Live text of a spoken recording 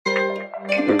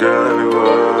Girl, you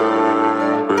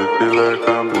are pretty like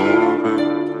a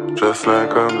movie, just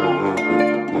like a movie.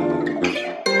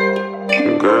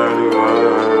 Girl, you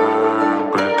are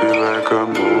pretty like a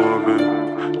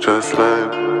movie, just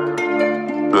like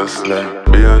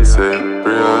Beyonce,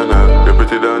 Rihanna. You're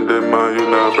pretty than them, man, you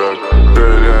not brag.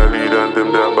 Girl, you lead and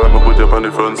them there back. Me put you up on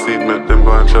the front seat, make them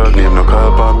go and chat. Name no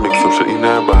call pan, mix up shit in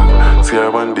her back. See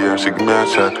her one day and she give me a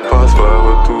chat. Fast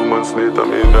forward 2 months later,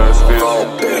 me in her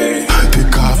space.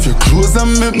 Take off your clothes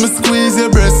and make me squeeze your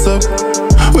breasts up.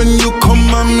 When you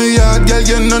come on me yard, girl,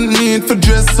 you no need for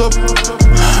dress up.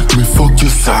 Me fuck you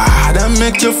so hard and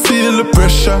make you feel the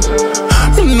pressure.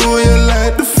 Me know you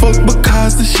like the fuck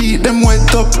because the sheet them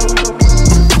wet up.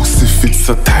 My pussy fit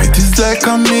so tight, it's like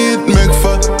I made make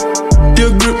for.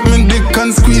 You grip me dick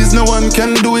and squeeze, no one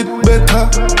can do it better.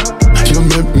 You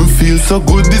make me feel so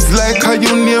good, it's like a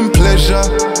union pleasure.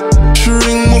 She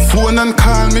ring my phone and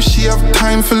call me, she have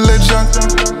time for leisure.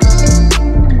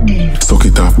 Suck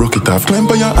it off, broke it off, climb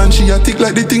by your hand. She a tick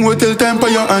like the thing we tell time by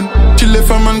your hand. She left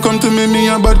a man come to me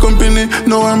a bad company.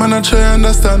 Now I'm gonna try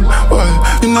understand why.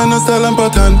 Him not no style and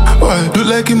pattern, why? Look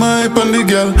like him a hype on the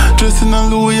girl. Dressing in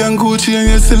Louis and Gucci and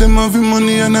you still him having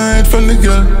money and I hide from the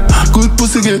girl. Good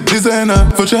pussy get designer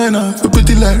for China, for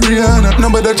pretty like Rihanna.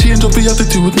 Nobody change up the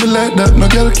attitude, me like that. No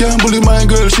girl can't bully my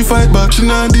girl, she fight back. She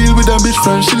not deal with a bitch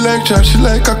friend, she like chat. She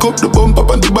like a cup, the bump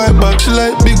up and the bike back. She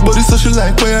like big body so she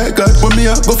like where I got. When me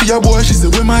a go for your boy, she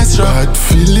say where my strap. Bad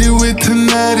Philly with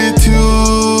an attitude.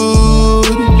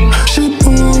 She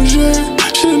bougie,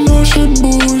 she know she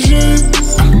bougie.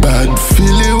 Bad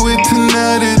Philly with an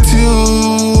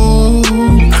attitude.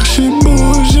 She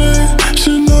bougie,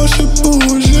 she know she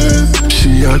bougie.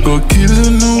 She a go kill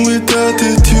you now with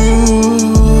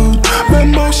attitude.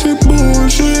 Remember she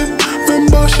bougie,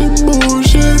 remember she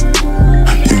bougie.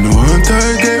 You know until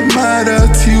I get mad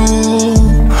at you.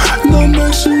 No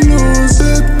make she lose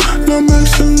it, no make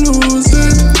she lose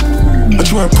it. I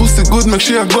try pussy good, make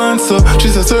she a go answer.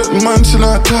 She's a certain man she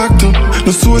not talk to.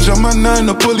 No soldier man, nah,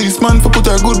 no policeman. For put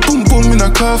her good boom boom in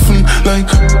a coffin. Like,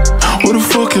 what the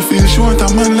fuck you feel? She want a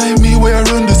man like me where I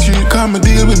run the street. Can't me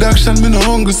deal with action, me no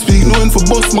hungry speak. Knowing for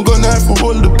bust, my gun her for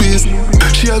hold the pace.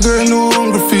 She a girl no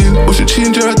hungry feel, but she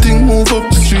change her thing, move up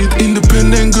the street.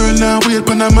 Independent girl now wait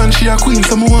for a man, she a queen.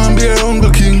 So me want be her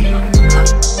hungry king.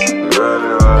 Girl,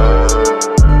 you are